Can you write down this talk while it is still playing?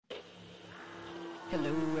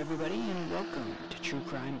Hello, everybody, and welcome to True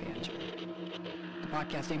Crime Banter, the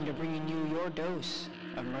podcast aimed at bringing you your dose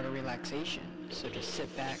of murder relaxation. So just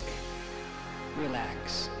sit back,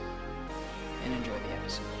 relax, and enjoy the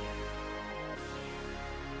episode.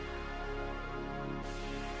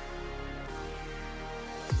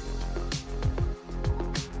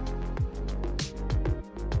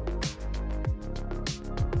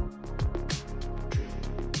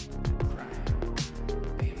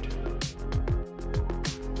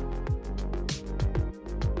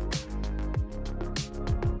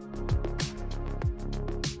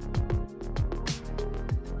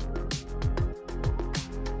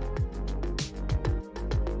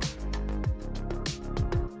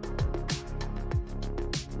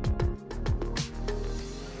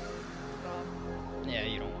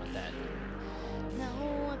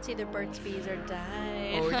 Either Burt's Bees or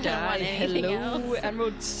Die. Or Die. Hello, else.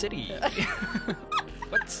 Emerald City.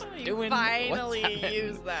 What's doing? Finally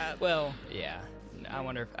use that. Well, yeah.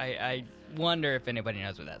 I wonder if anybody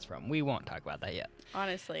knows where that's from. We won't talk about that yet.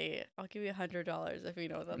 Honestly, I'll give you $100 if you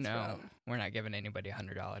know what that's No, from. we're not giving anybody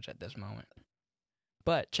 $100 at this moment.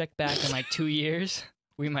 But check back in like 2 years,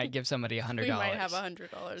 we might give somebody $100. We might have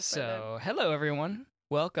 $100. So, hello everyone.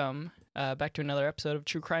 Welcome back to another episode of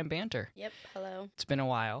True Crime Banter. Yep, hello. It's been a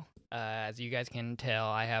while. As you guys can tell,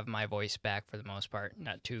 I have my voice back for the most part.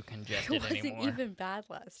 Not too congested anymore. It wasn't even bad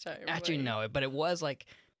last time. Actually, no, but it was like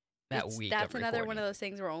that week That's of another recording. one of those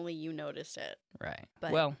things where only you noticed it. Right.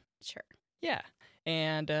 But well, sure. yeah.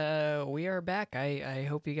 And we are back. I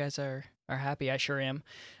hope you guys are happy. I sure am.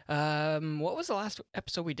 What was the last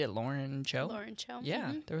episode we did? Lauren Cho? Lauren Cho. Yeah.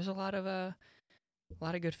 Mm-hmm. There was a lot of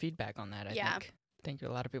good feedback on that, I think. I think a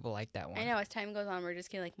lot of people like that one. I know. As time goes on, we're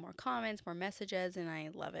just getting like more comments, more messages, and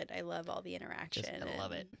I love it. I love all the interaction. I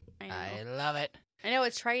love it. I love it. I know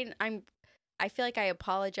it's trying. I feel like I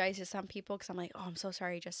apologize to some people because I'm like, oh, I'm so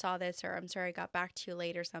sorry I just saw this, or I'm sorry I got back to you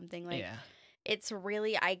late or something. Like, yeah. It's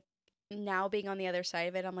really, now being on the other side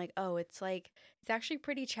of it, I'm like, oh, it's actually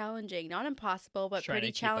pretty challenging. Not impossible, but Trying pretty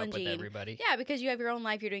to keep challenging. up with everybody. Yeah, because you have your own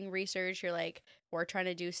life, you're doing research, you're like, we're trying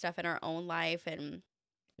to do stuff in our own life, and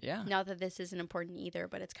yeah. not that this isn't important either,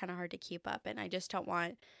 but it's kind of hard to keep up, and I just don't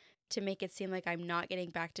want to make it seem like I'm not getting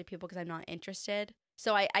back to people because I'm not interested.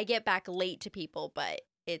 So I get back late to people, but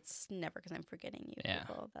it's never because I'm forgetting you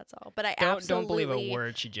people. That's all. But I don't believe a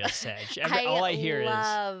word she just said. All I hear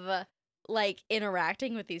love like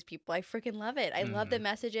interacting with these people. I freaking love it. I love the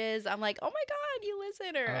messages. I'm like, oh my god, you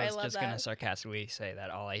listen, or I love that. I was just gonna sarcastically say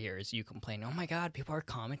that all I hear is you complain. Oh my god, people are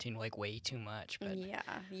commenting like way too much. But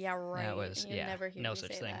yeah, right. That was never hear no me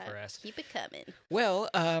such say thing that. for us. Keep it coming. Well,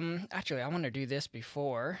 actually, I want to do this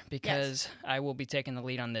before because I will be taking the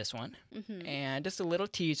lead on this one, and just a little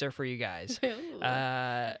teaser for you guys.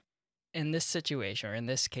 In this situation, or in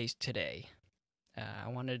this case today, I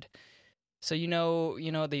wanted. So you know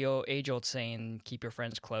the age-old saying, "Keep your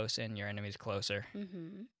friends close and your enemies closer."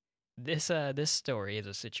 Mm-hmm. This story is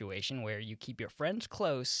a situation where you keep your friends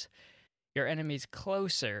close, your enemies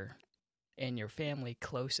closer, and your family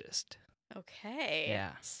closest. Okay.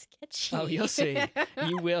 Yeah. Sketchy. Oh, you'll see.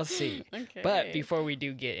 You will see. Okay. But before we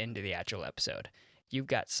do get into the actual episode, you've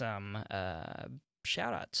got some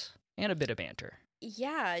shout-outs and a bit of banter.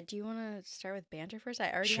 Yeah, do you want to start with banter first?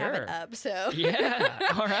 I already have it up, so. Yeah,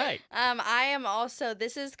 all right. I am also,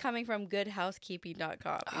 this is coming from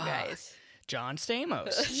goodhousekeeping.com, you guys. John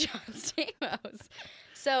Stamos. John Stamos.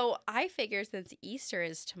 So I figure since Easter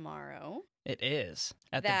is tomorrow. It is.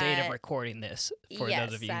 At the date of recording this, for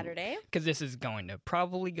those of you. Saturday. Because this is going to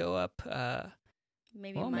probably go up.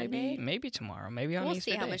 Maybe Monday? Maybe tomorrow. Maybe on Easter We'll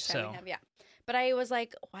see how Day, much time we have, yeah. But I was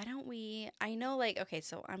like, why don't we? I know, like, okay,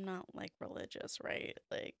 so I'm not like religious, right?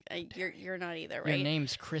 Like, you're not either, right? Your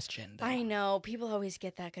name's Christian, though. I know. People always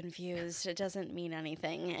get that confused. It doesn't mean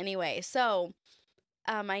anything. Anyway, so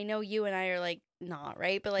I know you and I are like not,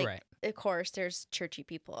 right? But like, of course, there's churchy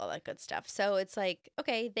people, all that good stuff. So it's like,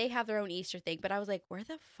 okay, they have their own Easter thing. But I was like, where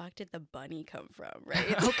the fuck did the bunny come from,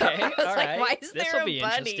 right? So Okay, I was all like, right. why is This there will a be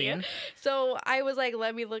bunny? interesting. So I was like,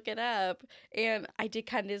 let me look it up. And I did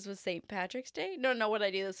kind of this with St. Patrick's Day. No, what I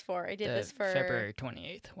do this for. I did this for February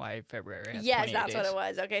 28th. Why February? Yes, that's what it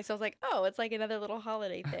was. Okay, so I was like, oh, it's like another little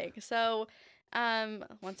holiday thing. So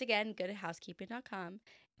once again, go to housekeeping.com.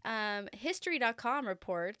 History.com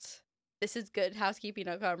reports. This is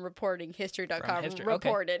goodhousekeeping.com reporting. History.com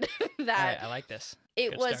reported that I like this.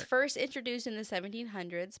 It was first introduced in the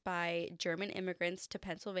 1700s by German immigrants to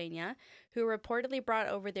Pennsylvania, who reportedly brought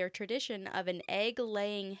over their tradition of an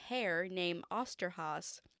egg-laying hare named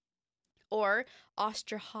Osterhase, or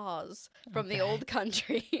Osterhase from the old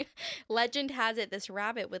country. Legend has it this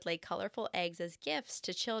rabbit would lay colorful eggs as gifts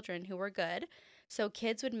to children who were good. So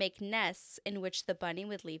kids would make nests in which the bunny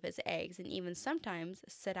would leave his eggs and even sometimes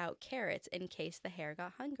set out carrots in case the hare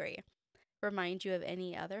got hungry. Remind you of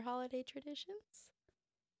any other holiday traditions?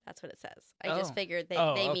 That's what it says. I just figured they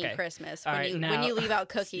mean Christmas when you leave out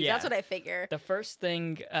cookies. Yeah, that's what I figure. The first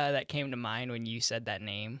thing that came to mind when you said that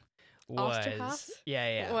name was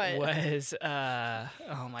was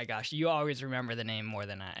oh my gosh, you always remember the name more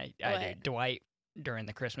than I do. Dwight during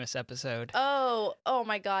the Christmas episode. Oh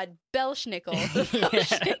my God, Belschnickel.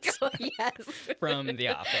 Yes. From The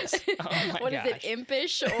Office. Oh my what gosh. Is it,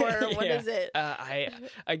 impish or what is it?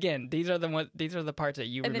 These are the parts that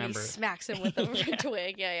you remember. And then he smacks him with a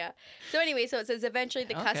twig. Yeah. So anyway, so it says eventually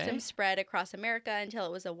the custom spread across America until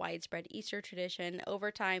it was a widespread Easter tradition.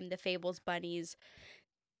 Over time, the Fables bunnies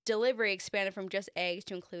delivery expanded from just eggs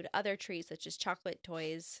to include other treats such as chocolate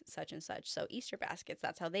toys, such and such. So Easter baskets,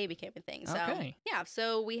 that's how they became a thing. So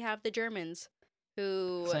so we have the Germans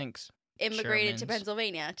who immigrated to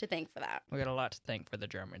Pennsylvania to thank for that. We got a lot to thank for the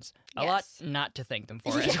Germans. A lot not to thank them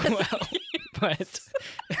for as well. But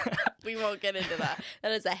we won't get into that.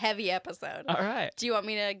 That is a heavy episode. All right. Do you want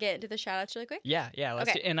me to get into the shout outs really quick? Yeah.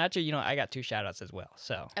 Let's do, and actually, I got 2 shout outs as well.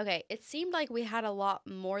 So okay. It seemed like we had a lot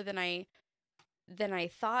more than I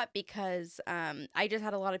thought because I just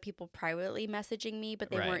had a lot of people privately messaging me,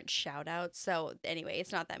 but they weren't shout outs. So anyway,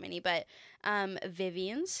 it's not that many. But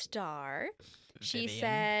Vivian Starr, she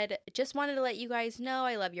said, just wanted to let you guys know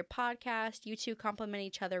I love your podcast. You two complement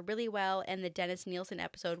each other really well. And the Dennis Nielsen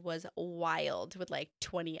episode was wild with like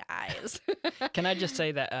 20 eyes. Can I just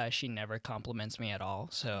say that she never compliments me at all?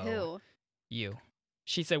 So who? You.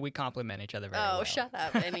 She said we compliment each other very well. Oh, shut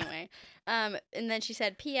up. Anyway. And then she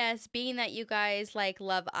said, P.S., being that you guys like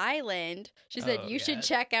Love Island, she said, you should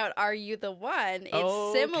check out Are You the One?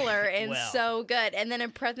 It's similar and so good. And then in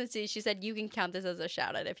parentheses, she said, you can count this as a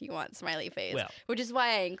shout out if you want, smiley face, which is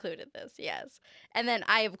why I included this. Yes. And then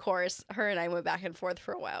of course, her and I went back and forth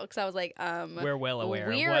for a while because I was like, we're well aware.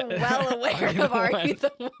 We're well aware of Are You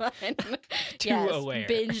the One? Too aware.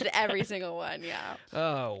 Binged every single one. Yeah.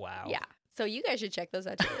 Oh, wow. Yeah. So you guys should check those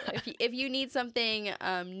out too. if you need something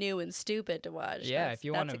new and stupid to watch. Yeah, if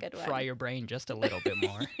you want to fry your brain just a little bit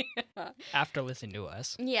more after listening to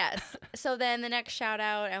us. Yes. So then the next shout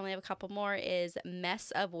out, I only have a couple more, is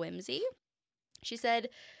Mess of Whimsy. She said,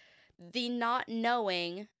 the not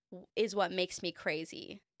knowing is what makes me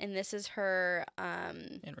crazy. And this is her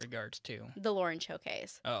in regards to the Lauren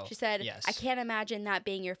showcase. Oh, she said, yes. I can't imagine that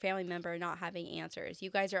being your family member not having answers. You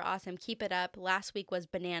guys are awesome. Keep it up. Last week was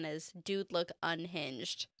bananas. Dude look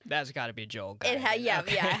unhinged. That's got to be Joel. It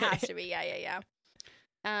has to be. Yeah.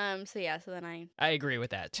 So then I agree with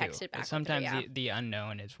that too. Back sometimes the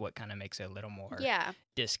unknown is what kind of makes it a little more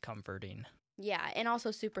discomforting. Yeah, and also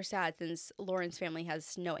super sad since Lauren's family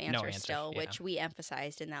has no answer still, which we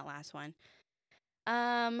emphasized in that last one.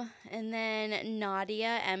 And then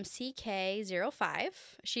Nadia MCK05,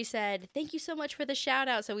 she said, thank you so much for the shout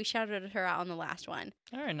out. So we shouted her out on the last one.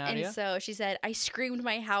 All right, Nadia. And so she said, I screamed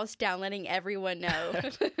my house down, letting everyone know.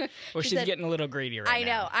 Well, she's getting a little greedy now. I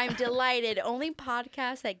know. I'm delighted. Only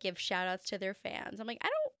podcasts that give shout outs to their fans. I'm like,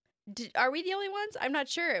 are we the only ones? I'm not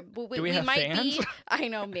sure. Do we have might fans? Be. I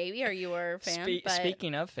know, maybe. Are you our fan?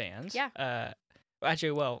 Speaking of fans. Yeah.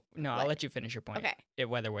 Actually, I'll let you finish your point. Okay.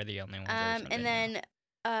 Whether we're the only ones. And then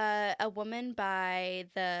a woman by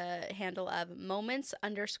the handle of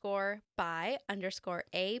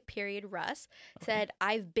moments_by_a_Russ said,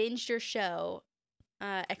 I've binged your show, !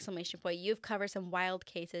 You've covered some wild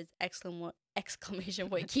cases, !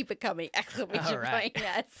 Keep it coming, ! Yes.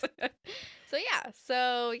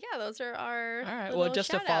 So those are our all right. Well,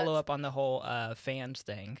 just to follow up on the whole fans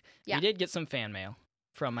thing, we did get some fan mail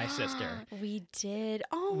from my sister. We did.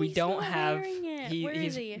 Oh, we don't have. Where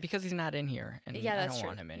is he? Because he's not in here, and I don't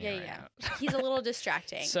want him in here. Yeah. He's a little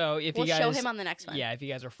distracting. So if we'll you guys show him on the next one. Yeah, if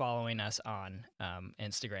you guys are following us on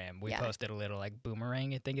Instagram, we posted a little like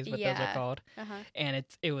boomerang, I think is what those are called, and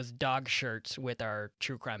it was dog shirts with our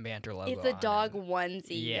True Crime Banter logo. It's a dog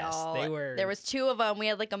onesie, yes, y'all. They were. There was 2 of them. We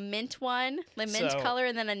had like a mint one, mint color,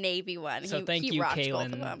 and then a navy one. So thank you,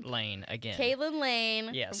 Kaylin Lane again. Kaylin Lane,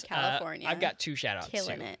 yes, from California. I've got 2 shout outs.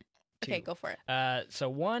 Killing it. Okay, go for it. So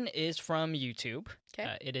one is from YouTube.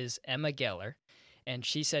 Okay. It is Emma Geller. And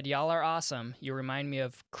she said, y'all are awesome. You remind me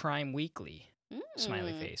of Crime Weekly.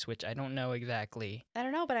 Smiley face, which I don't know exactly. I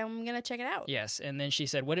don't know, but I'm going to check it out. Yes. And then she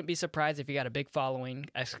said, wouldn't be surprised if you got a big following, !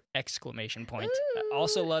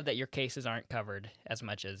 Also love that your cases aren't covered as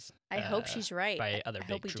much as I hope she's right. By other I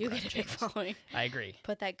big hope we true do crime get a big channels. following. I agree.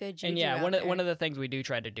 Put that good juju And yeah, out one of the things we do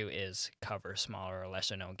try to do is cover smaller or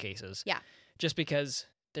lesser known cases. Yeah. Just because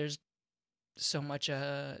there's so much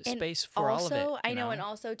space for also, all of it. I know, and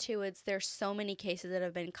also too, there's so many cases that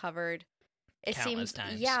have been covered. It Countless seems,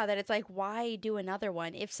 times. yeah, that it's like, why do another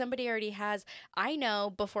one? If somebody already has, I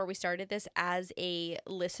know before we started this, as a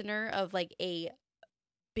listener of like a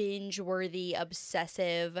binge-worthy,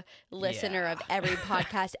 obsessive listener of every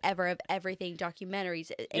podcast ever, of everything,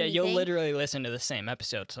 documentaries, anything. Yeah, you'll literally listen to the same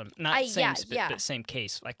episode, but same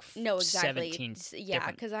case, like no, exactly. 17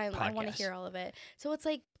 because I want to hear all of it. So it's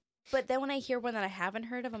like, but then when I hear one that I haven't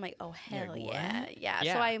heard of, I'm like, oh hell yeah.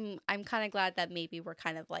 So I'm kind of glad that maybe we're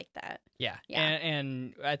kind of like that. Yeah.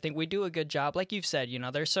 And I think we do a good job, like you've said.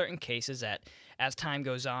 There's certain cases that as time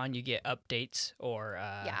goes on, you get updates or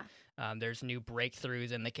there's new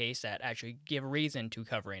breakthroughs in the case that actually give reason to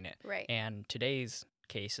covering it. Right. And today's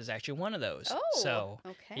case is actually one of those. Oh, so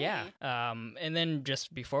okay. Yeah. And then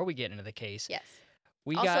just before we get into the case, yes.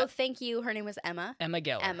 Thank you. Her name was Emma. Emma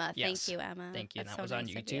Geller. Emma. Yes. Thank you, Emma. Thank you. That's That was so on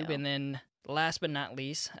nice of YouTube. you. And then last but not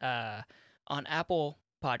least, on Apple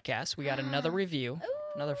Podcasts, we got another review.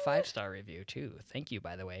 Ooh. Another 5-star review, too. Thank you,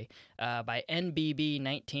 by the way, by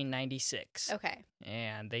NBB1996. Okay.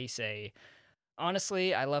 And they say,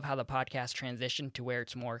 honestly, I love how the podcast transitioned to where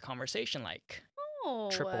it's more conversation-like.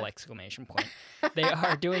 Oh. Triple exclamation point. They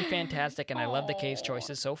are doing fantastic, and I love the case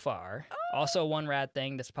choices so far. Also, one rad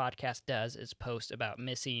thing this podcast does is post about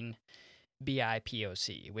missing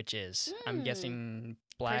BIPOC, which is, I'm guessing,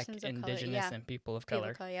 Black, Indigenous, and people of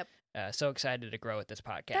color. So excited to grow with this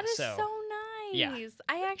podcast. That is so nice. Yeah.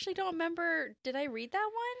 I actually don't remember. Did I read that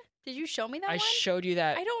one? Did you show me that one? I showed you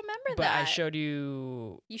that. I don't remember but that. I showed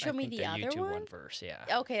you. You showed me the other YouTube one first,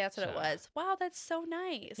 yeah. Okay, that's what it was. Wow, that's so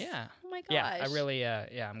nice. Yeah. Oh my gosh. Yeah, I really,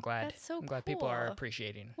 I'm glad. That's so I'm glad people are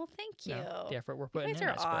appreciating. Well, thank you. The effort we're putting in. You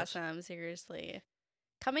guys are awesome, seriously.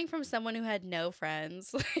 Coming from someone who had no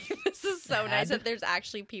friends, this is so nice that there's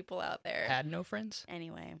actually people out there. Had no friends?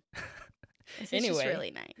 Anyway. This is just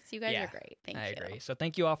really nice. You guys are great. Thank you. I agree. So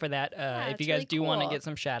thank you all for that. If you guys do want to get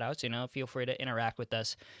some shout outs, feel free to interact with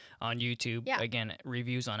us on YouTube. Yeah. Again,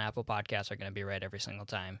 reviews on Apple Podcasts are going to be read every single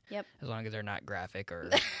time. Yep. As long as they're not graphic or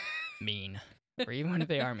mean. Or even if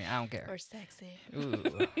they are mean, I don't care. Or sexy.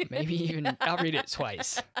 Ooh, maybe even, I'll read it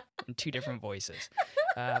twice in 2 different voices.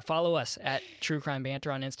 Follow us at True Crime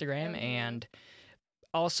Banter on Instagram. And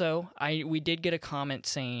also, we did get a comment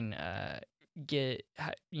saying,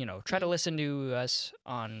 try to listen to us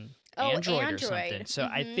on Android or something. So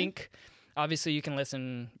I think obviously you can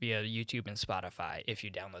listen via YouTube and Spotify if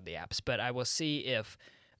you download the apps, but I will see if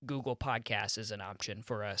Google Podcasts is an option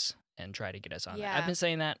for us and try to get us on that. I've been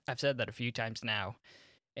saying that. I've said that a few times now,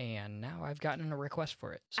 and now I've gotten a request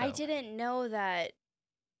for it. So. I didn't know that.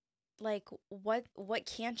 Like, what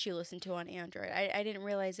can't you listen to on Android? I didn't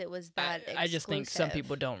realize it was that exclusive. I just think some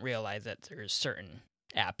people don't realize that there's certain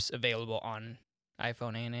apps available on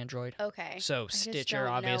iPhone and Android. Okay. So Stitcher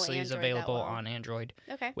obviously is available on Android.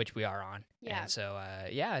 Okay. Which we are on. Yeah. And so,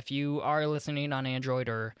 if you are listening on Android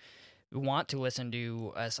or want to listen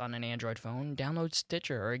to us on an Android phone, download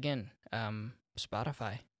Stitcher or, again,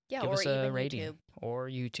 Spotify. Yeah, Give or us a even rating. YouTube. Or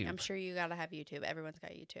YouTube. I'm sure you gotta have YouTube. Everyone's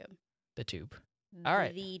got YouTube. The tube. All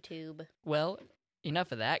right. The tube. Well,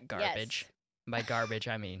 enough of that garbage. Yes. By garbage,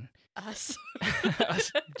 I mean us.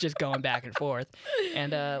 us just going back and forth.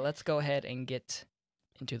 And let's go ahead and get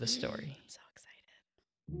into the story. I'm so excited.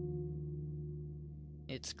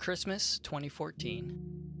 It's Christmas 2014.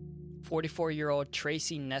 44-year-old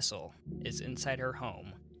Tracy Nessel is inside her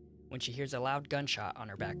home when she hears a loud gunshot on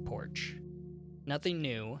her back porch. Nothing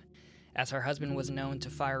new, as her husband was known to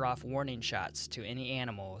fire off warning shots to any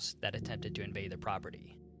animals that attempted to invade their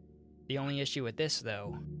property. The only issue with this,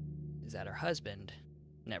 though, is that her husband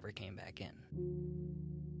never came back in.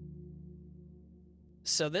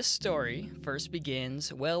 So this story first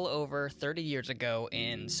begins well over 30 years ago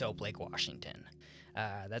in Soap Lake, Washington.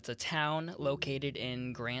 That's a town located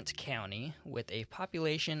in Grant County with a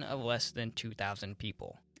population of less than 2,000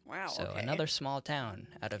 people. Wow. So another small town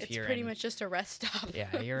out of here. It's pretty much just a rest stop. Yeah,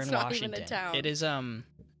 here in it's Washington. Not even a town. It is a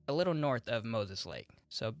little north of Moses Lake,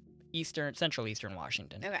 so central eastern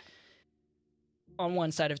Washington. Okay. On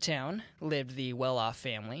one side of town lived the well-off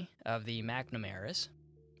family of the McNamaras.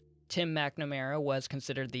 Tim McNamara was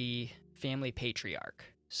considered the family patriarch,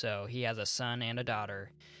 so he has a son and a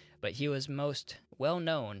daughter, but he was most well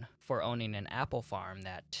known for owning an apple farm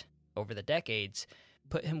that, over the decades,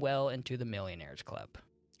 put him well into the Millionaires Club.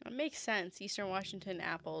 It makes sense. Eastern Washington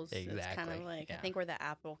apples. Exactly. It's kind of like, I think we're the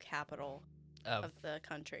apple capital of the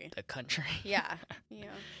country. The country. Yeah.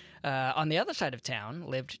 On the other side of town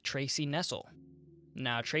lived Tracy Nessel.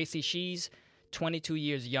 Now, Tracy, she's 22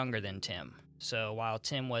 years younger than Tim. So while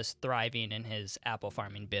Tim was thriving in his apple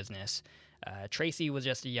farming business, Tracy was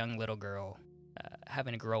just a young little girl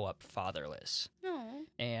having to grow up fatherless. No.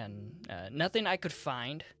 And nothing I could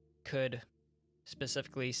find could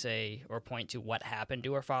specifically say or point to what happened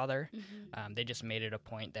to her father. Mm-hmm. They just made it a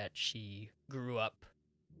point that she grew up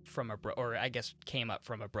from came up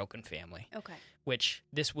from a broken family. Okay. Which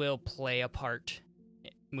this will play a part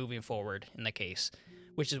moving forward in the case,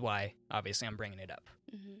 which is why, obviously, I'm bringing it up.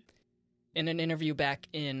 Mm-hmm. In an interview back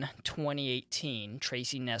in 2018,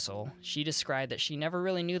 Tracy Nessel, she described that she never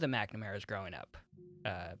really knew the McNamaras growing up,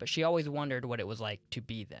 but she always wondered what it was like to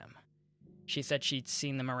be them. She said she'd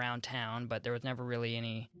seen them around town, but there was never really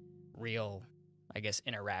any real,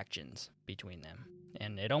 interactions between them.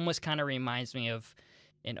 And it almost kind of reminds me of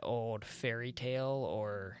an old fairy tale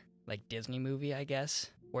or, Disney movie, I guess,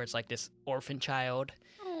 where it's like this orphan child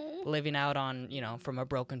living out on, from a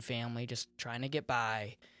broken family, just trying to get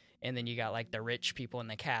by. And then you got, the rich people in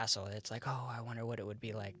the castle. It's like, oh, I wonder what it would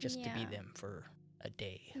be like just to be them for a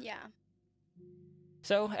day. Yeah.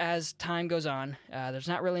 So, as time goes on, there's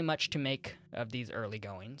not really much to make of these early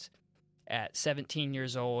goings. At 17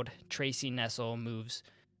 years old, Tracy Nessel moves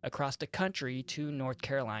across the country to North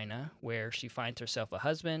Carolina, where she finds herself a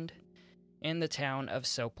husband, and the town of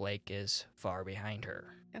Soap Lake is far behind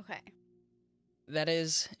her. Okay. That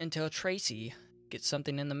is until Tracy gets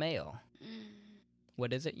something in the mail.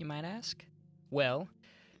 What is it, you might ask? Well,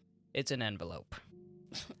 it's an envelope.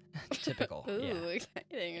 Typical. Ooh, yeah.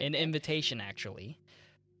 Exciting. An invitation, actually,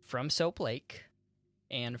 from Soap Lake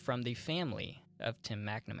and from the family of Tim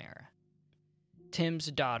McNamara. Tim's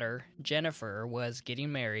daughter, Jennifer, was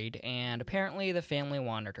getting married, and apparently the family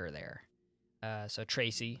wanted her there. So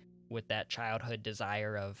Tracy, with that childhood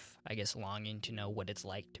desire of, longing to know what it's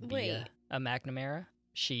like to be a McNamara,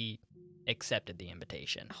 she accepted the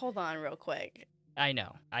invitation. Hold on real quick. I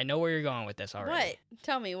know where you're going with this already. What?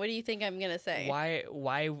 Tell me, what do you think I'm going to say?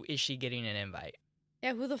 Why is she getting an invite?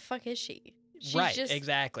 Yeah, who the fuck is she? She's right,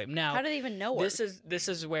 exactly. Now, how do they even know her? This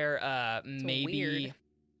is where it's maybe weird.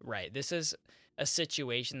 Right. This is a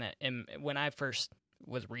situation that when I first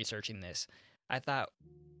was researching this, I thought,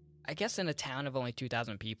 in a town of only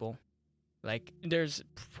 2,000 people, there's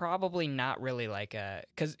probably not really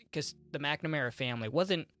because the McNamara family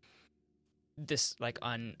wasn't this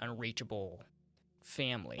unreachable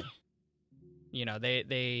family.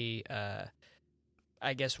 They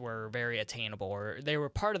were very attainable, or they were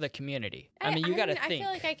part of the community. You got to think. I feel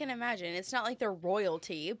like I can imagine. It's not like they're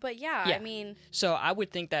royalty, but yeah. So I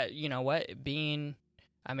would think that,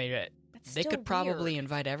 they could probably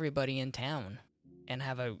invite everybody in town and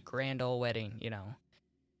have a grand old wedding,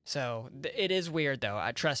 So it is weird, though.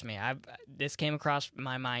 Trust me, this came across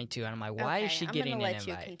my mind, too, and I'm like, why is she getting an invite? I'm going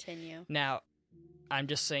to let you continue. Now, I'm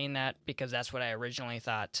just saying that because that's what I originally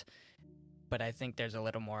thought, but I think there's a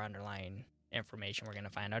little more underlying information we're going to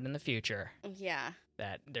find out in the future. Yeah.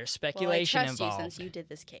 That there's speculation involved. You since you did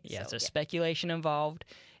this case. Yes, there's speculation involved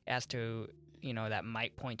as to, that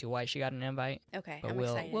might point to why she got an invite. Okay, but I'm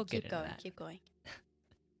excited. We'll get into that. Keep going.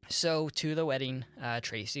 So, to the wedding,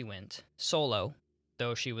 Tracy went solo,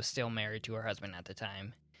 though she was still married to her husband at the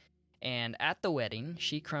time. And at the wedding,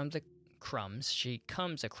 she comes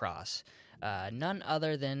across none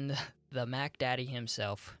other than the Mac Daddy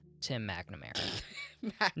himself, Tim McNamara.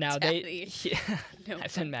 I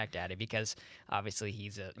said Mac Daddy because obviously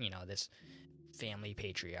he's this family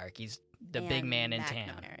patriarch. He's the big man in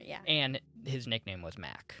town. Yeah. And his nickname was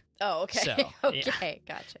Mac. Oh, okay. So, okay,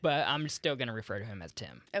 gotcha. But I'm still going to refer to him as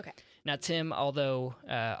Tim. Okay. Now, Tim, although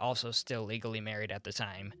also still legally married at the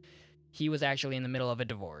time, he was actually in the middle of a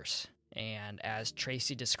divorce. And as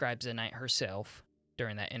Tracy describes the night herself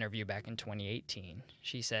during that interview back in 2018,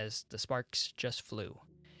 she says, the sparks just flew.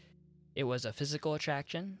 It was a physical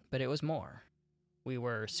attraction, but it was more. We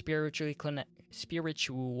were spiritually connected.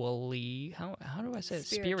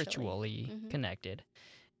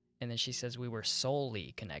 And then she says we were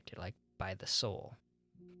soully connected, by the soul.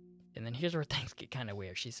 And then here's where things get kind of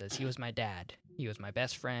weird. She says, he was my dad. He was my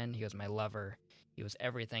best friend. He was my lover. He was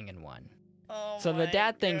everything in one. Oh, so the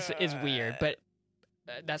dad thing is weird, but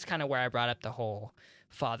that's kind of where I brought up the whole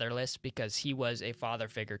fatherless, because he was a father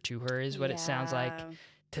figure to her, is what it sounds like.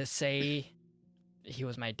 To say he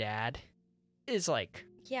was my dad is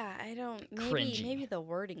yeah, I don't. Maybe the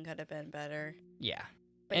wording could have been better. Yeah,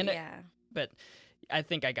 but but I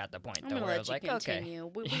think I got the point, though. Where I was like, continue.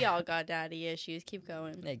 Okay, we all got daddy issues. Keep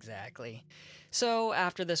going. Exactly. So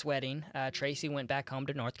after this wedding, Tracy went back home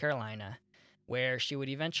to North Carolina, where she would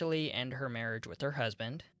eventually end her marriage with her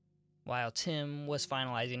husband, while Tim was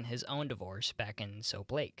finalizing his own divorce back in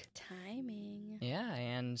Soap Lake. Timing. Yeah,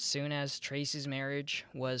 and soon as Tracy's marriage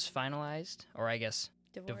was finalized, or I guess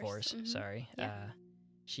divorce, mm-hmm. sorry, yeah.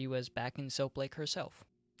 she was back in Soap Lake herself.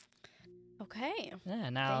 Okay. Yeah,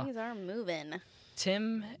 now things are moving.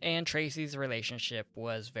 Tim and Tracy's relationship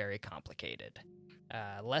was very complicated.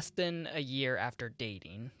 Less than a year after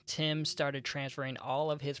dating, Tim started transferring all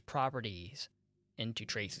of his properties into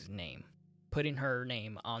Tracy's name, putting her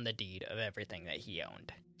name on the deed of everything that he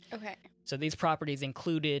owned. Okay. So these properties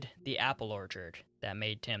included the apple orchard that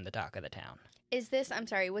made Tim the talk of the town. I'm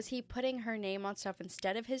sorry, was he putting her name on stuff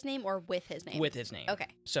instead of his name or with his name? With his name. Okay.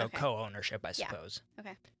 So co-ownership, I suppose. Yeah.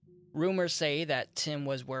 Okay. Rumors say that Tim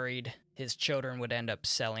was worried his children would end up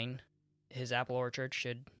selling his apple orchard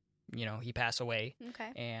should, he pass away.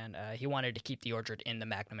 Okay. And he wanted to keep the orchard in the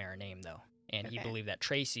McNamara name, though. And he believed that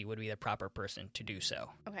Tracy would be the proper person to do so.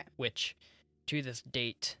 Okay. Which, to this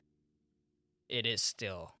date, it is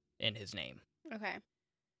still in his name. Okay.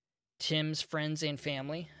 Tim's friends and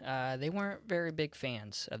family, they weren't very big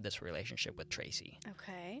fans of this relationship with Tracy.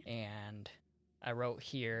 Okay. And I wrote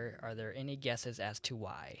here, are there any guesses as to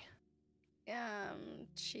why?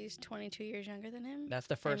 She's 22 years younger than him. That's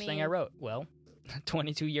the first thing I wrote. Well,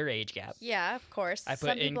 22-year age gap. Yeah, of course.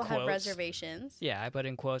 Some people have reservations. Yeah, I put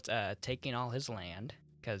in quotes, taking all his land,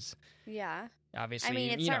 because... Yeah. Obviously,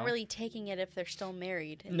 it's not really taking it if they're still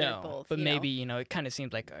married. And no, they're both, but maybe, it kind of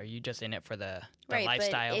seems like, are you just in it for the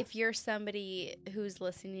lifestyle? But if you're somebody who's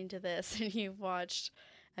listening to this and you've watched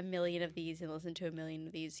a million of these and listened to a million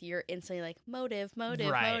of these, you're instantly like, motive.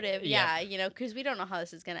 Right. Yeah, because we don't know how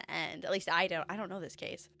this is going to end. At least I don't know this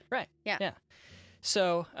case. Right. Yeah.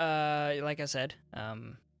 So, like I said,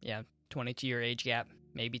 22-year age gap.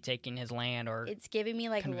 Maybe taking his land or it's giving me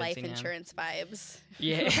like life insurance vibes.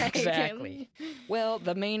 Yeah, exactly. Well,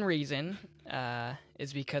 the main reason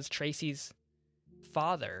is because Tracy's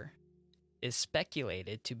father is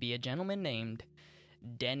speculated to be a gentleman named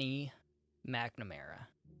Denny McNamara,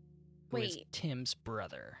 who is Tim's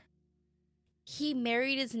brother. He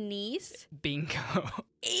married his niece? Bingo.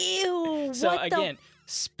 Ew. So again,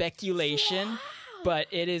 speculation, wow. But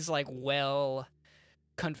it is like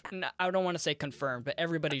I don't want to say confirmed, but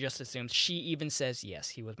everybody just assumes. She even says, yes,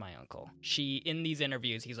 he was my uncle. In these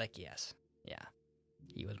interviews, he's like, yes, yeah,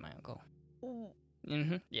 he was my uncle.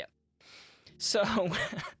 Mm-hmm, yeah. So...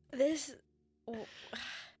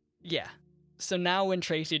 Yeah. So now when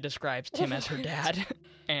Tracy describes Tim as her dad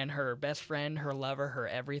and her best friend, her lover, her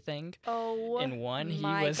everything, in one, he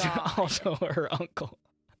was also her uncle.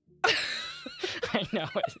 I know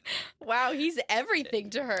it. Wow, he's everything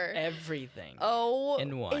to her. Everything. Oh.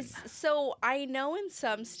 In one. So I know in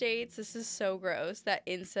some states, this is so gross, that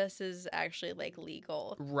incest is actually like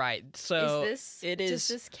legal. Right. So does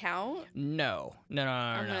this count? No.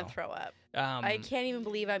 I'm going to throw up. I can't even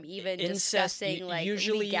believe I'm even discussing like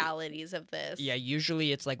legalities of this. Yeah,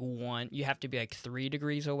 usually it's like one. You have to be like 3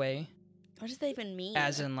 degrees away. What does that even mean?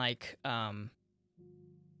 As in like,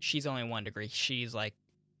 she's only 1 degree. She's like,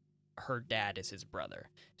 her dad is his brother,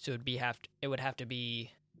 so it would have to be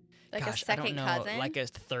like a second cousin, like a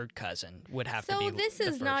third cousin would have to be. So this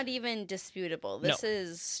is not even disputable. This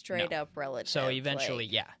is straight up relative. So eventually,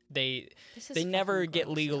 they never get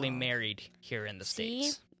legally married here in the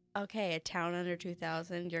States. Okay, a town under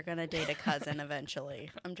 2,000, you're gonna date a cousin eventually.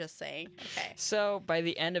 I'm just saying. Okay. So by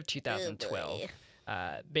the end of 2012,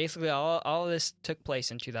 basically all of this took place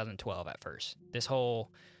in 2012 at first. This whole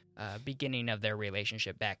beginning of their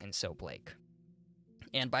relationship back in Soap Lake.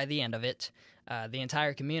 And by the end of it, the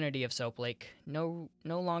entire community of Soap Lake no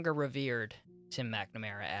longer revered Tim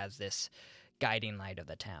McNamara as this guiding light of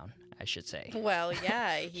the town, I should say. Well,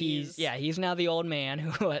 yeah, he's now the old man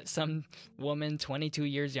who let some woman 22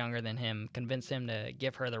 years younger than him convince him to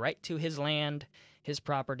give her the right to his land, his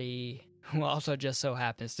property, who also just so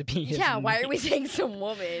happens to be his why are we saying some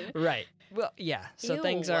woman? Right. Well, yeah. So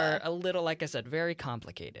things are a little, like I said, very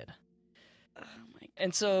complicated. Oh my God.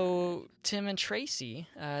 And so Tim and Tracy,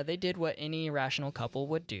 they did what any rational couple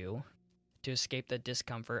would do to escape the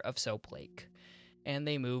discomfort of Soap Lake, and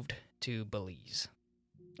they moved to Belize.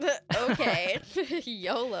 Okay.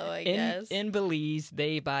 YOLO, I guess. In Belize,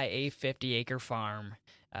 they buy a 50-acre farm,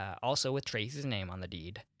 also with Tracy's name on the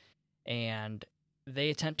deed, and they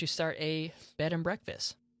attempt to start a bed and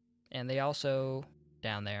breakfast. And they also,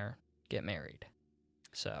 down there, get married.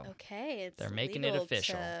 So they're making it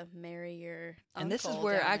official. To marry your uncle. And this is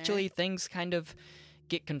where actually things kind of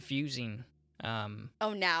get confusing. Now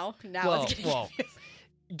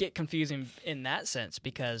get confusing in that sense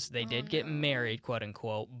because they did get married, quote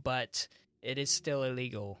unquote, but it is still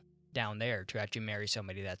illegal down there to actually marry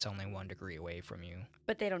somebody that's only 1 degree away from you.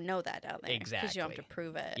 But they don't know that down there. Exactly. Because you have to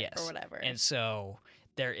prove it or whatever. And so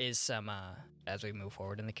there is some, as we move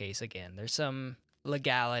forward in the case again, there's some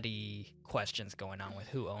legality questions going on with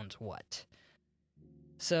who owns what.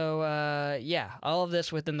 So, yeah, all of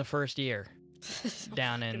this within the first year So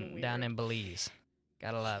down fucking in Belize.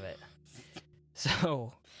 Gotta love it.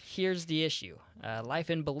 So, here's the issue.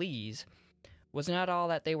 Life in Belize was not all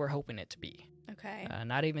that they were hoping it to be. Okay.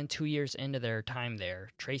 Not even 2 years into their time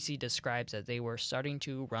there, Tracy describes that they were starting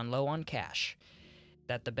to run low on cash,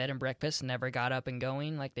 that the bed and breakfast never got up and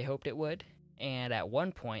going like they hoped it would, and at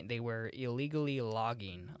one point they were illegally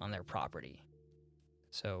logging on their property.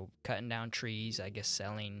 So cutting down trees, I guess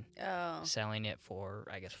selling it for,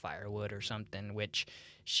 I guess, firewood or something, which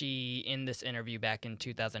she, in this interview back in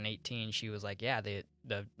 2018, she was like, yeah,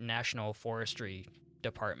 the National Forestry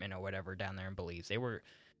Department or whatever down there in Belize, they were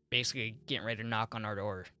basically getting ready to knock on our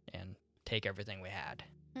door and take everything we had.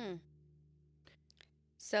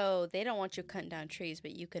 So they don't want you cutting down trees,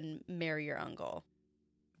 but you can marry your uncle.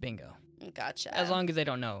 Bingo. Gotcha. As long as they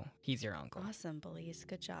don't know he's your uncle. Awesome, Belize.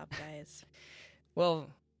 Good job, guys. Well,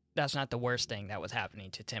 that's not the worst thing that was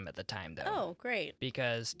happening to Tim at the time, though. Oh, great.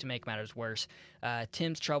 Because to make matters worse,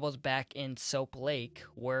 Tim's troubles back in Soap Lake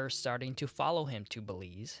were starting to follow him to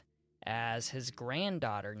Belize, as his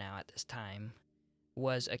granddaughter now at this time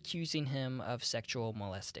was accusing him of sexual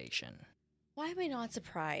molestation. Why am I not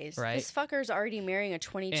surprised? Right? This fucker's already marrying a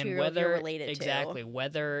 22-year-old you're related to. Exactly.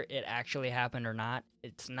 Whether it actually happened or not,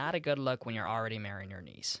 it's not a good look when you're already marrying your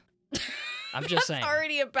niece. I'm just saying. That's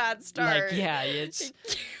already a bad start. Like, yeah,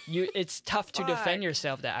 it's tough to defend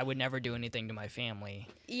yourself that I would never do anything to my family.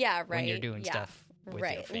 Yeah, right. When you're doing stuff with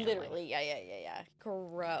your family. Literally, yeah.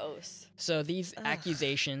 Gross. So these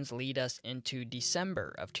accusations lead us into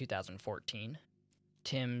December of 2014.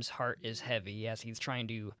 Tim's heart is heavy as he's trying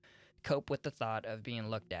to cope with the thought of being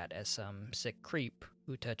looked at as some sick creep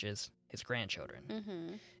who touches his grandchildren.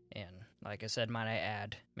 Mm-hmm. And like I said, might I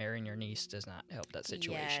add, marrying your niece does not help that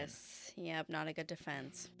situation. Yes. Yep, not a good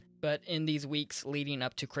defense. But in these weeks leading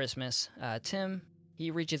up to Christmas, Tim, he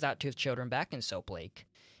reaches out to his children back in Soap Lake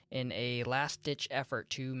in a last-ditch effort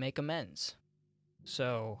to make amends.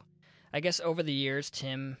 So I guess over the years,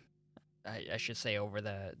 Tim, I should say over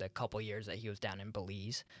the couple years that he was down in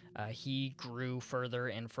Belize, he grew further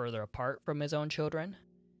and further apart from his own children.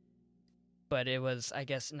 But it was, I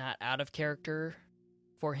guess, not out of character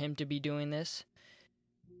for him to be doing this.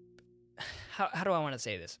 How do I want to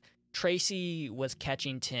say this? Tracy was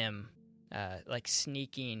catching Tim, like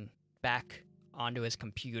sneaking back onto his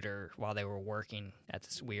computer while they were working at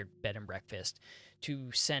this weird bed and breakfast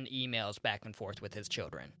to send emails back and forth with his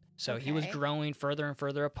children. So he was growing further and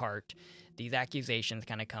further apart. These accusations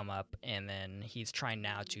kind of come up, and then he's trying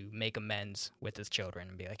now to make amends with his children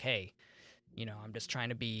and be like, hey, I'm just trying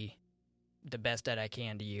to be the best that I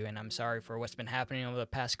can to you, and I'm sorry for what's been happening over the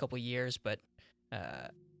past couple years, but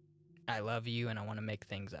I love you and I want to make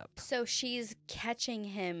things up. So she's catching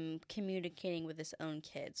him communicating with his own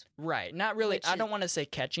kids. Right. Not really. I don't want to say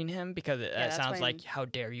catching him because that sounds like, how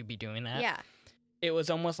dare you be doing that? Yeah. It was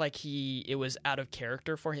almost like it was out of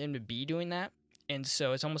character for him to be doing that. And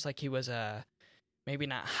so it's almost like he was maybe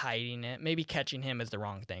not hiding it. Maybe catching him is the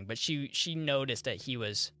wrong thing. But she noticed that he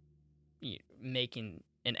was making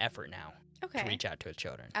an effort now to reach out to his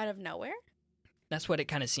children. Out of nowhere? That's what it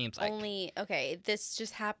kind of seems like. This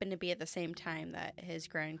just happened to be at the same time that his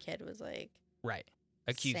grandkid was like... Right.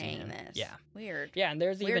 Accusing him. This. Yeah. Weird. Yeah, and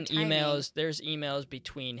there's Weird even timing. There's emails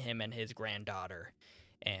between him and his granddaughter.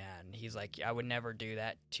 And he's like, I would never do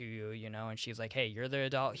that to you, And she's like, hey, you're the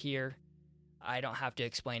adult here. I don't have to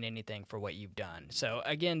explain anything for what you've done. So,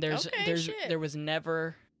 again, there was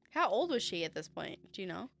never... How old was she at this point? Do you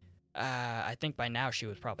know? I think by now she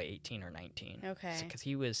was probably 18 or 19. Okay. Because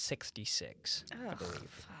he was 66, I believe.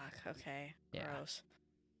 Fuck, okay. Yeah. Gross.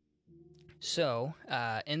 So,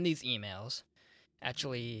 in these emails,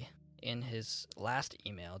 actually in his last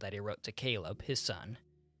email that he wrote to Caleb, his son,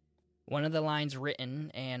 one of the lines written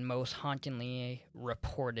and most hauntingly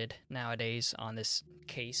reported nowadays on this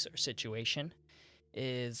case or situation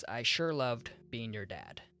is, I sure loved being your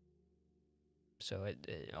dad. So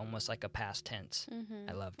it almost like a past tense. Mm-hmm.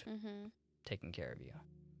 I loved taking care of you.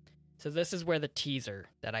 So this is where the teaser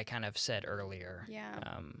that I kind of said earlier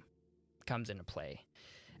comes into play.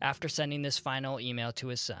 After sending this final email to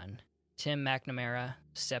his son, Tim McNamara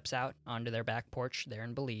steps out onto their back porch there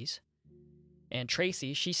in Belize. And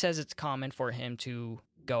Tracy, she says it's common for him to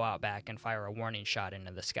go out back and fire a warning shot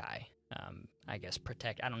into the sky. I guess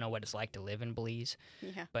I don't know what it's like to live in Belize.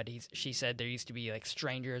 Yeah. But she said there used to be like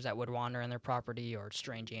strangers that would wander on their property or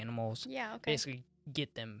strange animals. Yeah, okay. Basically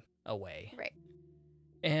get them away. Right.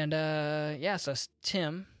 And so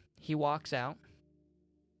Tim, he walks out.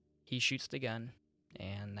 He shoots the gun,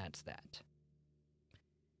 and that's that.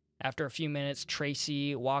 After a few minutes,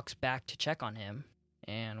 Tracy walks back to check on him,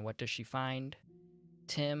 and what does she find?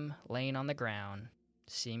 Tim laying on the ground,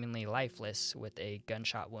 seemingly lifeless, with a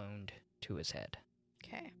gunshot wound to his head.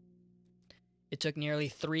 Okay. It took nearly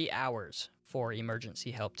 3 hours for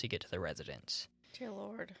emergency help to get to the residence. Dear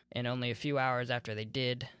Lord. And only a few hours after they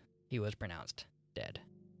did, he was pronounced dead.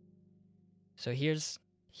 So here's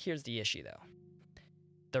the issue, though.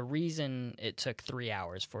 The reason it took 3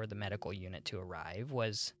 hours for the medical unit to arrive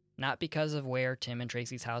was not because of where Tim and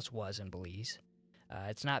Tracy's house was in Belize.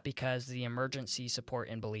 It's not because the emergency support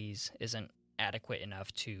in Belize isn't adequate enough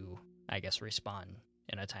to, I guess, respond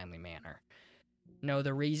in a timely manner. No,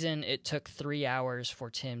 the reason it took 3 hours for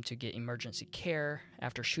Tim to get emergency care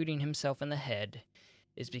after shooting himself in the head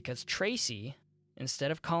is because Tracy, instead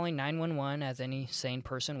of calling 911 as any sane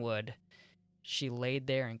person would, she laid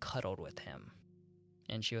there and cuddled with him.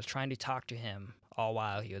 And she was trying to talk to him all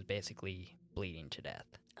while he was basically bleeding to death.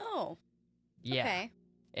 Oh. Yeah. Okay.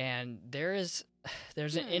 And there's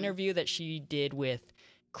an interview that she did with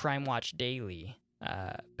Crime Watch Daily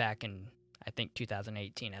back in, I think,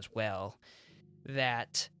 2018 as well,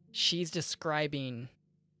 that she's describing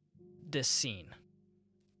this scene.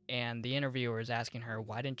 And the interviewer is asking her,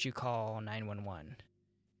 why didn't you call 911?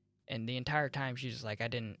 And the entire time she's just like, I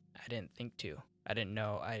didn't think to. I didn't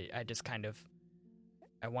know. I just kind of,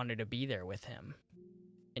 I wanted to be there with him.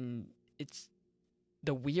 And it's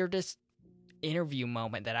the weirdest interview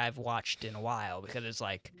moment that I've watched in a while, because it's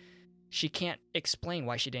like she can't explain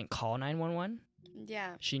why she didn't call 911.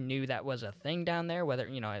 Yeah. She knew that was a thing down there, whether,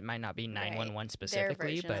 it might not be 911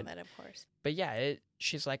 specifically, their version but of it, of course. But yeah,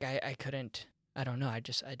 she's like, I couldn't, I don't know, I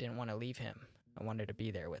didn't want to leave him. I wanted to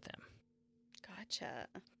be there with him. Gotcha.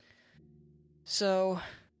 So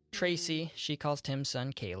Tracy, she calls Tim's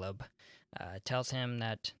son Caleb, tells him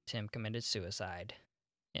that Tim committed suicide.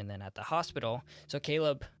 And then at the hospital, so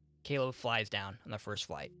Caleb flies down on the first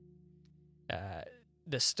flight.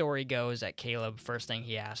 The story goes that Caleb, first thing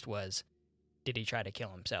he asked was, did he try to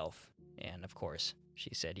kill himself? And of course,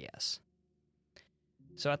 she said yes.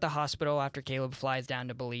 So at the hospital, after Caleb flies down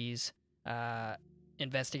to Belize,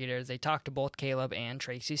 investigators, they talk to both Caleb and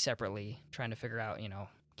Tracy separately, trying to figure out,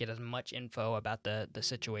 get as much info about the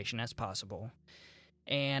situation as possible.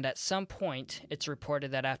 And at some point, it's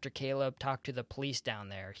reported that after Caleb talked to the police down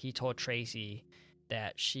there, he told Tracy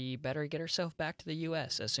that she better get herself back to the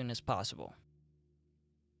U.S. as soon as possible.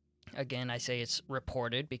 Again, I say it's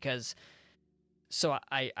reported because... So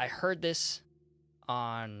I heard this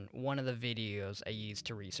on one of the videos I used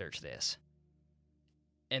to research this.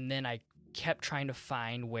 And then I kept trying to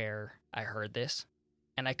find where I heard this,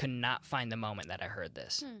 and I could not find the moment that I heard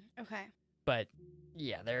this. Okay. But,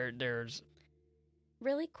 yeah, there's...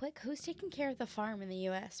 Really quick, who's taking care of the farm in the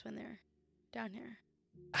U.S. when they're down here?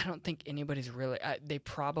 I don't think anybody's really... they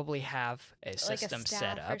probably have a system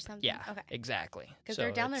set up. Or something? Yeah, okay. Exactly. Because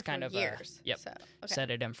they're down there for years. Yep. So, okay.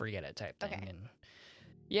 Set it and forget it type thing. Okay. And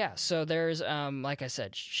yeah, so there's, like I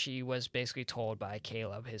said, she was basically told by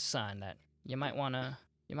Caleb, his son, that you might want to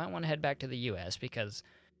head back to the U.S. because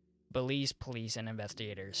Belize police and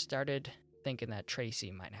investigators started thinking that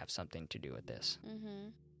Tracy might have something to do with this. Mm-hmm.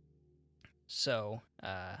 So,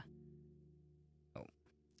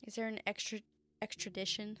 Is there an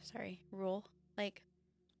extradition rule?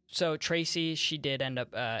 So Tracy, she did end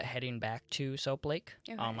up heading back to Soap Lake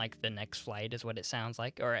on the next flight is what it sounds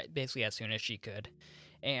like, or basically as soon as she could.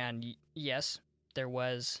 And yes, there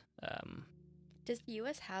was... Does the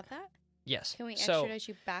U.S. have that? Yes. Can we extradite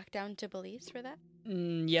you back down to Belize for that?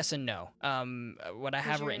 Yes and no. What I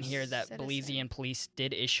have written here is that Belizean police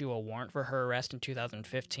did issue a warrant for her arrest in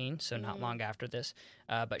 2015, so not long after this,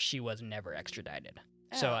 but she was never extradited.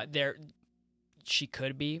 Oh. So she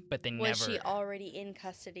could be, but they never... Was she already in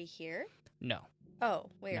custody here? No. Oh,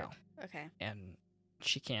 weird. No. Okay. And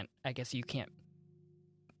she can't... I guess you can't...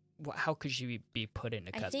 How could she be put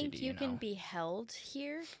into custody? I think you can be held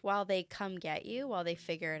here while they come get you, while they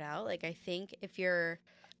figure it out. I think if you're...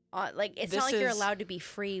 it's not like you're allowed to be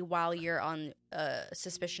free while you're on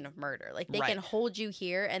suspicion of murder. They can hold you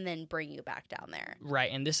here and then bring you back down there.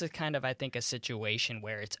 Right, and this is kind of, I think, a situation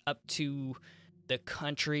where it's up to the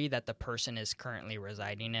country that the person is currently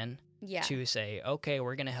residing in to say, okay,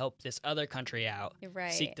 we're going to help this other country out,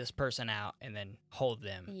 seek this person out, and then hold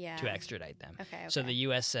them to extradite them. Okay. So the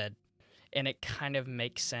U.S. said, and it kind of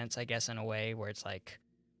makes sense, I guess, in a way where it's like,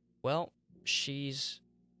 well, she's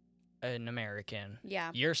an American. Yeah.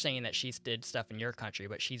 You're saying that she did stuff in your country,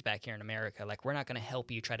 but she's back here in America. We're not going to help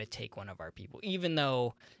you try to take one of our people, even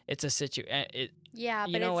though it's a situation. Yeah,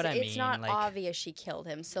 but it's not obvious she killed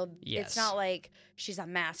him. So it's not like she's a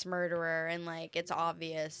mass murderer and it's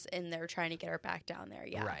obvious and they're trying to get her back down there.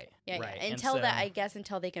 Yeah. Right. Yeah. Right.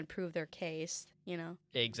 Until they can prove their case,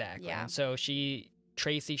 Exactly. Yeah. And so she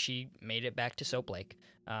Tracy, she made it back to Soap Lake.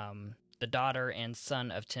 The daughter and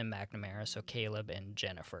son of Tim McNamara, so Caleb and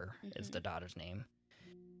Jennifer is the daughter's name,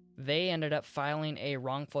 they ended up filing a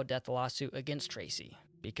wrongful death lawsuit against Tracy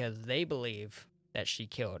because they believe that she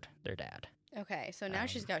killed their dad. Okay, so now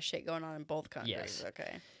she's got shit going on in both countries. Yes.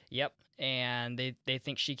 Okay. Yep, and they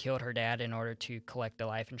think she killed her dad in order to collect the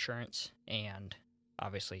life insurance and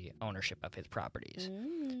obviously ownership of his properties.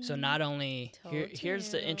 So not only,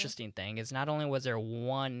 here's the interesting thing, is not only was there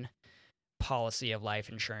one policy of life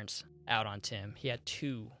insurance out on Tim, he had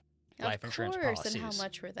two life insurance policies. And how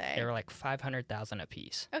much were they? They were like $500,000 a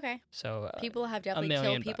piece. Okay. So people have definitely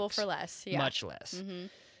killed people for less. Yeah. Much less.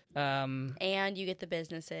 And you get the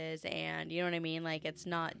businesses, and you know what I mean? Like, it's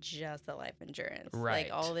not just the life insurance. Right.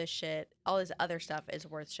 Like, all this shit, all this other stuff is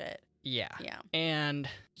worth shit. Yeah. Yeah. And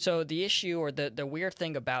so the issue, or the weird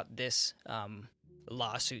thing about this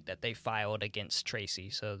lawsuit that they filed against Tracy,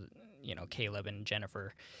 so, you know, Caleb and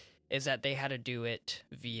Jennifer, is that they had to do it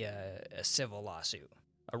via a civil lawsuit,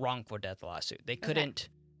 a wrongful death lawsuit. They couldn't,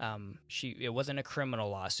 it wasn't a criminal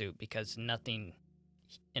lawsuit because nothing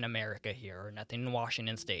in America here, or nothing in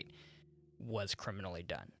Washington State, was criminally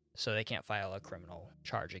done. So they can't file a criminal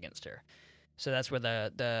charge against her. So that's where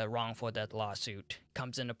the wrongful death lawsuit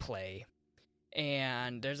comes into play.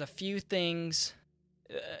 And there's a few things.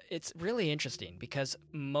 It's really interesting because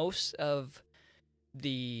most of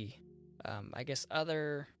the, I guess,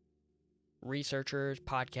 other researchers,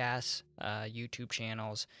 podcasts, YouTube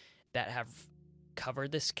channels that have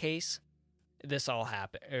covered this case, this all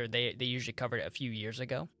happened, or they usually covered it a few years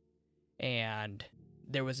ago, and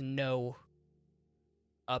there was no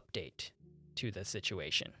update to the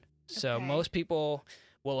situation. So most people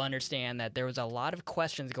will understand that there was a lot of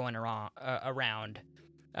questions going around,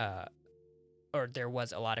 or there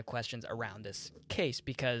was a lot of questions around this case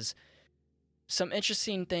because some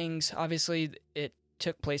interesting things, obviously, it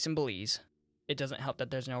took place in Belize. It doesn't help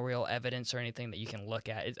that there's no real evidence or anything that you can look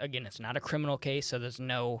at. Again, it's not a criminal case, so there's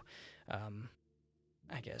no,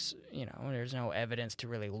 I guess, you know, there's no evidence to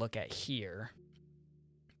really look at here.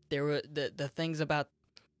 There were the things about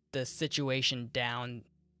the situation down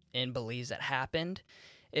in Belize that happened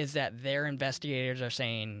is that their investigators are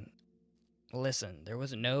saying, listen, there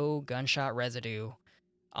was no gunshot residue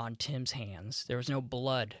on Tim's hands. There was no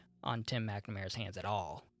blood on Tim McNamara's hands at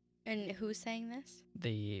all. And who's saying this?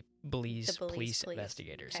 The Belize police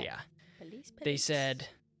investigators, okay. Yeah. Police. They said,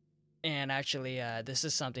 and actually this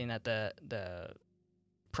is something that the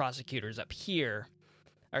prosecutors up here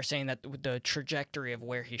are saying, that the trajectory of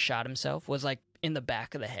where he shot himself was like in the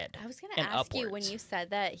back of the head. I was going to ask you, when you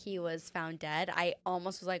said that he was found dead, I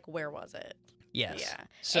almost was like, where was it? Yes. Yeah.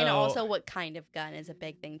 So, and also what kind of gun is a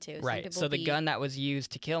big thing too. Right. So the gun that was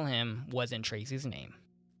used to kill him was in Tracy's name.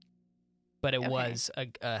 But it was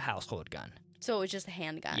a household gun. So it was just a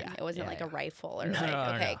handgun. Yeah, it wasn't like a rifle or no,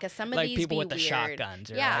 okay, because some of like these people be with the weird. shotguns.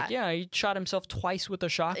 Like, he shot himself twice with a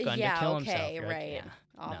shotgun to kill himself. Right. Like,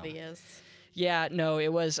 Obvious. No. Yeah, no,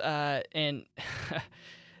 it was, and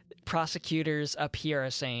prosecutors up here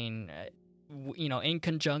are saying, you know, in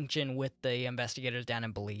conjunction with the investigators down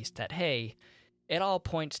in Belize, that, hey, it all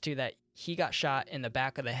points to that he got shot in the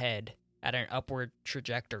back of the head at an upward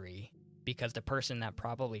trajectory because the person that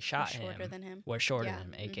probably shot him was shorter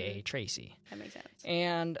than him, a.k.a. Tracy. That makes sense.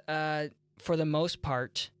 And for the most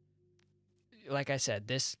part, like I said,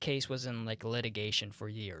 this case was in like litigation for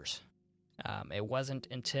years. It wasn't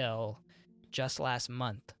until just last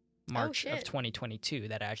month, March of 2022,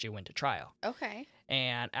 that I actually went to trial. Okay.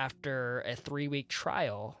 And after a 3-week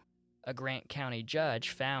trial, a Grant County judge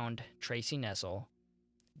found Tracy Nessel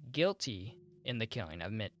guilty in the killing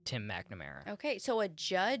of Tim McNamara. Okay, so a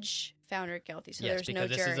judge found her guilty, so yes, there's no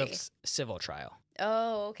jury. Yes, because this is a civil trial.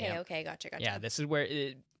 Oh, okay, okay, gotcha. Yeah, this is where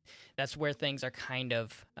that's where things are kind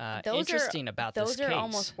of interesting about this case. Those are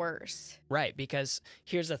almost worse. Right, because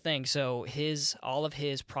here's the thing. So all of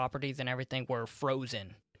his properties and everything were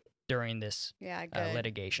frozen during this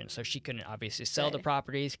litigation. So she couldn't obviously sell the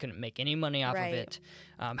properties, couldn't make any money off of it.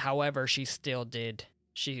 However, she was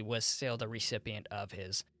still the recipient of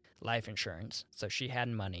his life insurance. So she had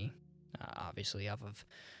money, obviously, off of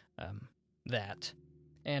that.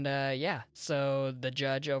 And so the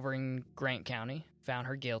judge over in Grant County found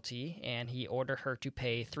her guilty, and he ordered her to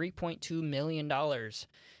pay $3.2 million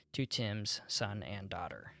to Tim's son and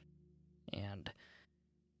daughter. And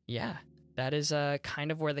that is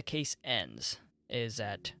kind of where the case ends, is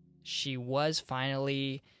that she was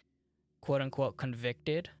finally, quote-unquote,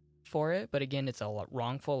 convicted for it. But again, it's a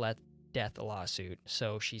wrongful death lawsuit,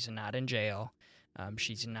 so she's not in jail.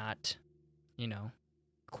 She's not,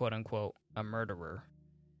 quote-unquote, a murderer.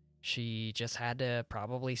 She just had to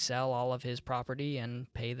probably sell all of his property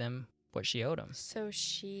and pay them what she owed him. So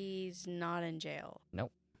she's not in jail?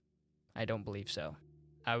 Nope. I don't believe so.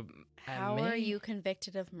 How are you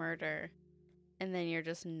convicted of murder and then you're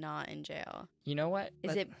just not in jail? You know what?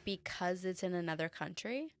 Is it because it's in another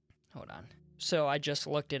country? Hold on. So I just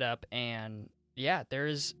looked it up, and yeah,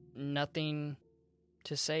 there's nothing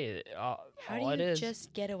to say. How do you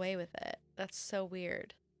just get away with it? That's so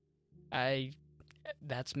weird.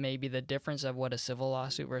 That's maybe the difference of what a civil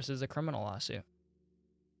lawsuit versus a criminal lawsuit.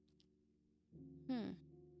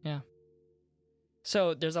 Yeah.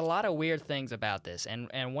 So there's a lot of weird things about this,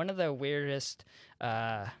 and one of the weirdest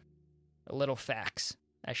little facts,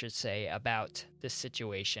 I should say, about this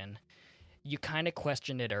situation, you kind of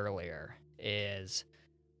questioned it earlier, is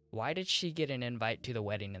why did she get an invite to the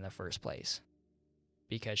wedding in the first place?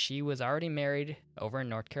 Because she was already married over in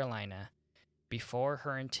North Carolina before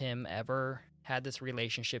her and Tim ever had this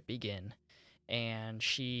relationship begin, and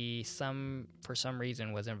she for some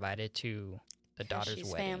reason was invited to the daughter's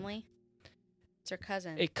wedding. Family. It's her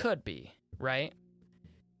cousin. It could be, right?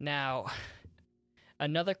 Now,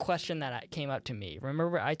 another question that came up to me.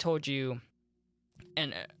 Remember, I told you,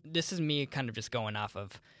 and this is me kind of just going off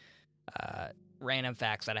of random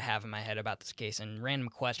facts that I have in my head about this case and random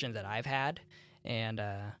questions that I've had. And,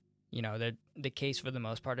 the case for the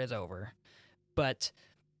most part is over. But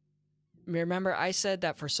remember, I said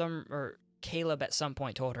that Caleb at some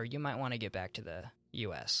point told her, you might want to get back to the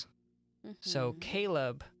U.S. Mm-hmm. So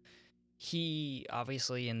Caleb, he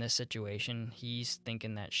obviously in this situation, he's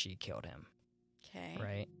thinking that she killed him. Okay.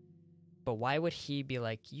 Right? But why would he be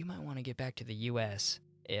like, you might want to get back to the U.S.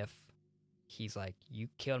 if he's like, you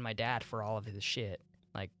killed my dad for all of his shit.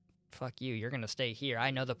 Like, fuck you. You're going to stay here.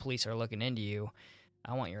 I know the police are looking into you.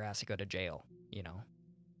 I want your ass to go to jail, you know?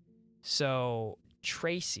 So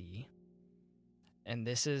Tracy, and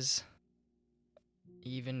this is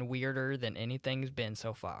even weirder than anything's been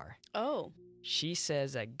so far. Oh. She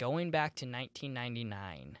says that going back to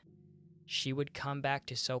 1999, she would come back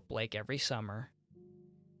to Soap Lake every summer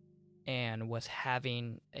and was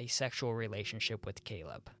having a sexual relationship with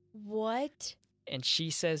Caleb. What? And she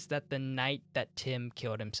says that the night that Tim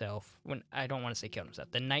killed himself, I don't want to say killed himself,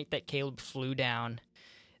 the night that Caleb flew down,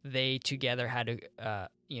 they together had to,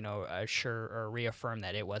 assure or reaffirm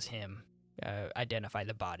that it was him, identify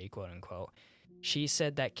the body, quote unquote. She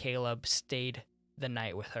said that Caleb stayed the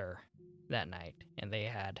night with her that night, and they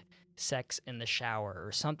had sex in the shower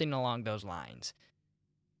or something along those lines.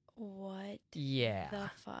 What? Yeah. The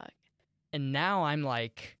fuck? And now I'm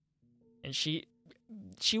like, and she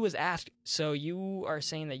was asked, so you are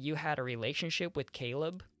saying that you had a relationship with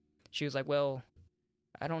Caleb? She was like, well,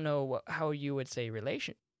 I don't know how you would say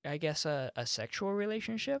I guess a sexual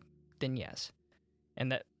relationship? Then yes.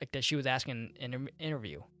 And that she was asking in an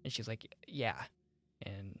interview, and she's like, yeah.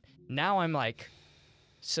 And now I'm like,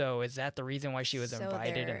 so is that the reason why she was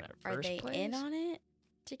invited in the first place? Are they in on it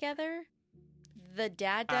together? The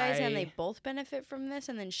dad dies and they both benefit from this,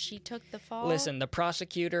 and then she took the fall? Listen, the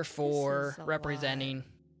prosecutor for representing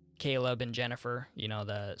Caleb and Jennifer,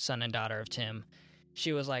 the son and daughter of Tim,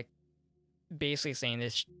 she was like basically saying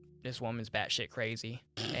this woman's batshit crazy,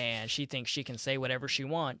 and she thinks she can say whatever she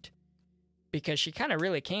wants because she kind of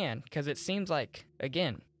really can, because it seems like,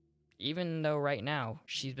 again, even though right now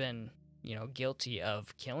she's been, guilty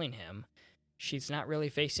of killing him, she's not really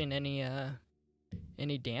facing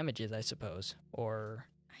any damages, I suppose, or...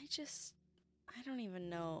 I don't even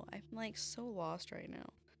know. I'm, like, so lost right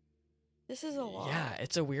now. This is a lot. Yeah,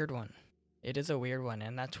 it's a weird one. It is a weird one,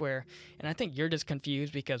 and that's where... And I think you're just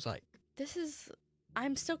confused because, like...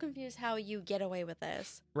 I'm still confused how you get away with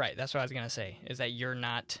this. Right, that's what I was going to say, is that you're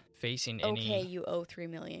not facing any... Okay, you owe $3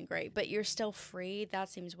 million, great, but you're still free? That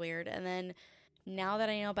seems weird. And then... Now that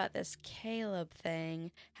I know about this Caleb thing,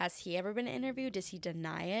 has he ever been interviewed? Does he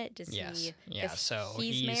deny it? Yes. Yeah, so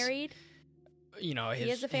he's married?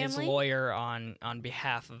 His lawyer on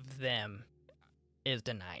behalf of them is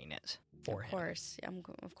denying it for him.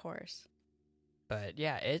 Of course. But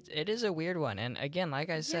yeah, it is a weird one. And again, like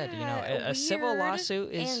I said, a civil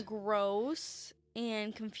lawsuit is... And gross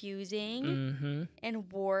and confusing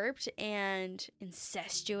and warped and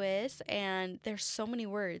incestuous, and there's so many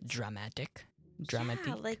words. Dramatic.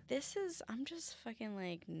 Yeah, like I'm just fucking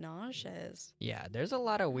like nauseous. Yeah, there's a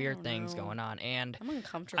lot of weird things going on, and I'm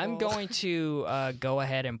uncomfortable. I'm going to go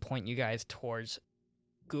ahead and point you guys towards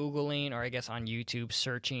Googling, or I guess on YouTube,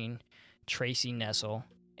 searching Tracy Nessel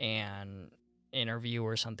and interview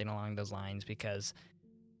or something along those lines, because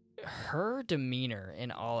her demeanor in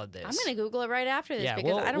all of this... I'm going to Google it right after this,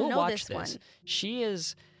 because I don't know this one. She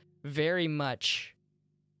is very much...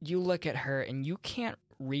 You look at her and you can't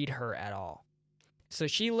read her at all. So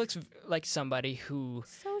she looks like somebody who...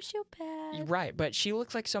 Sociopath. Right, but she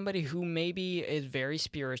looks like somebody who maybe is very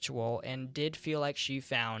spiritual and did feel like she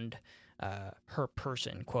found her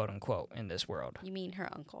person, quote unquote, in this world. You mean her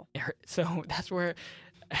uncle. So that's where,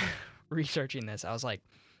 researching this, I was like,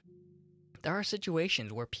 there are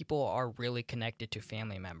situations where people are really connected to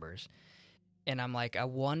family members. And I'm like, I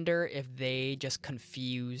wonder if they just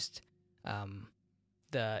confused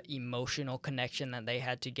the emotional connection that they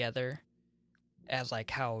had together as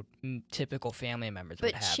like how typical family members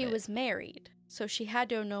would have it. But she was married, so she had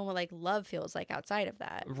to know what like love feels like outside of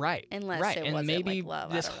that. Right. Unless it and wasn't maybe like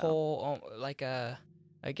love. this whole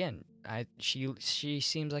again, she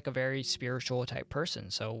seems like a very spiritual type person.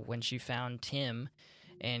 So when she found Tim,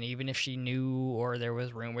 and even if she knew or there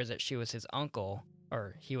was rumors that she was his uncle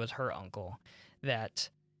or he was her uncle, that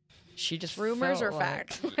she just rumors or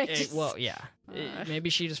facts. Well, yeah. Maybe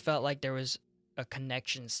she just felt like there was a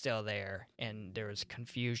connection still there and there was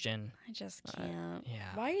confusion. I just can't. Yeah.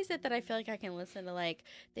 Why is it that I feel like I can listen to like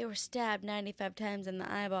they were stabbed 95 times in the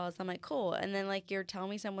eyeballs? I'm like, cool. And then like you're telling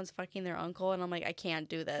me someone's fucking their uncle and I'm like, I can't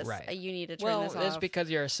do this. Right. You need to turn this off. Well, it's because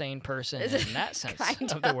you're a sane person in that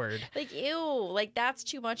sense of the word. Like, ew. Like that's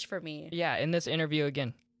too much for me. Yeah. In this interview,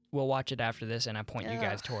 again, we'll watch it after this and I point you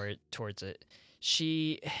guys towards it.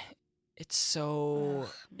 It's so,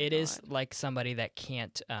 it is like somebody that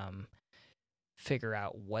can't figure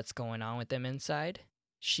out what's going on with them inside.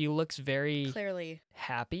 She looks very clearly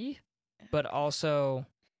happy, but also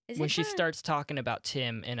when she starts talking about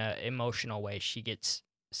Tim in an emotional way, she gets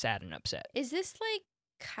sad and upset. Is this like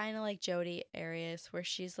kind of like Jodi Arias where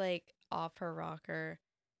she's like off her rocker,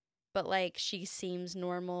 but like she seems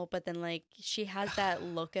normal, but then like she has that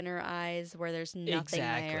look in her eyes where there's nothing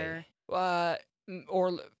there?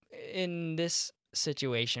 Or in this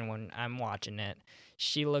situation when I'm watching it,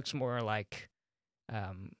 she looks more like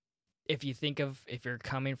if you're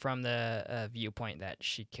coming from the viewpoint that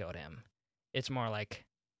she killed him, it's more like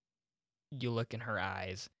you look in her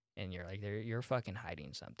eyes and you're like, you're fucking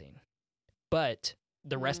hiding something. But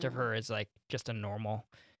the rest of her is like just a normal,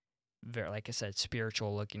 very, like I said,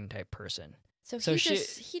 spiritual looking type person. So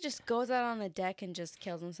he just goes out on the deck and just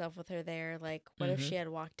kills himself with her there. Like, what if she had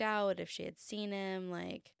walked out? If she had seen him?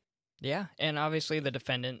 Like, yeah, and obviously the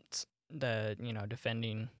defendants,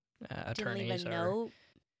 defending attorneys didn't leave a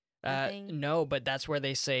note. No, but that's where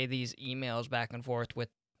they say these emails back and forth with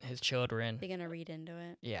his children. They're gonna read into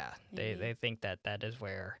it. Yeah, they think that is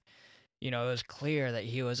where, it was clear that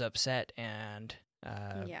he was upset and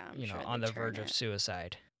sure on the verge of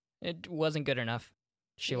suicide. It wasn't good enough.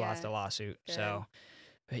 She lost a lawsuit. Good. So,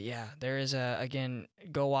 but yeah, there is again,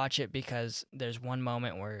 go watch it because there's one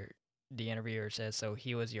moment where the interviewer says, "So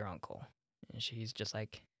he was your uncle," and she's just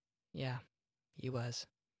like, "Yeah, he was."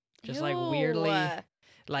 Just like weirdly,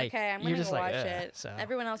 like okay, I'm gonna just go like, watch it. So.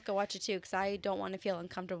 Everyone else go watch it too, because I don't want to feel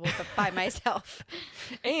uncomfortable by myself.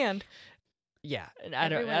 And yeah, I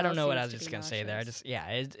don't know what I was just gonna say there.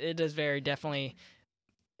 It is very definitely.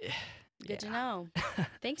 Good to know.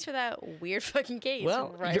 Thanks for that weird fucking case.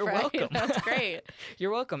 Well, you're welcome. That's great.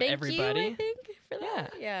 You're welcome, everybody. You, I think, for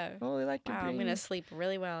that. Yeah. Well, we like to. I'm gonna sleep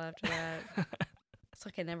really well after that. So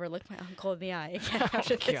I can never look my uncle in the eye again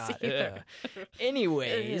after this either.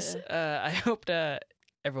 Anyways, I hope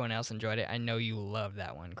everyone else enjoyed it. I know you loved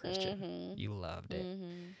that one, Christian. Mm-hmm. You loved it.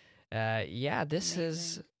 Mm-hmm. This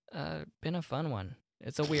has been a fun one.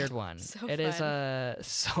 It's a weird one. It is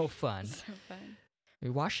so fun. So fun.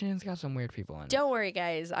 Washington's got some weird people in it. Don't worry,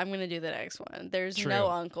 guys. I'm going to do the next one. There's no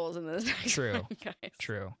uncles in this next one, guys.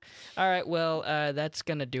 True. All right. Well, that's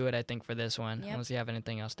going to do it, I think, for this one. Unless you have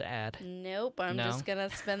anything else to add. Nope. I'm just going to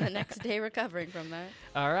spend the next day recovering from that.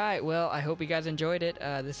 All right. Well, I hope you guys enjoyed it.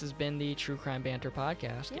 This has been the True Crime Banter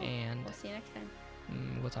Podcast. Yeah. And we'll see you next time.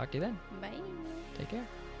 We'll talk to you then. Bye. Take care.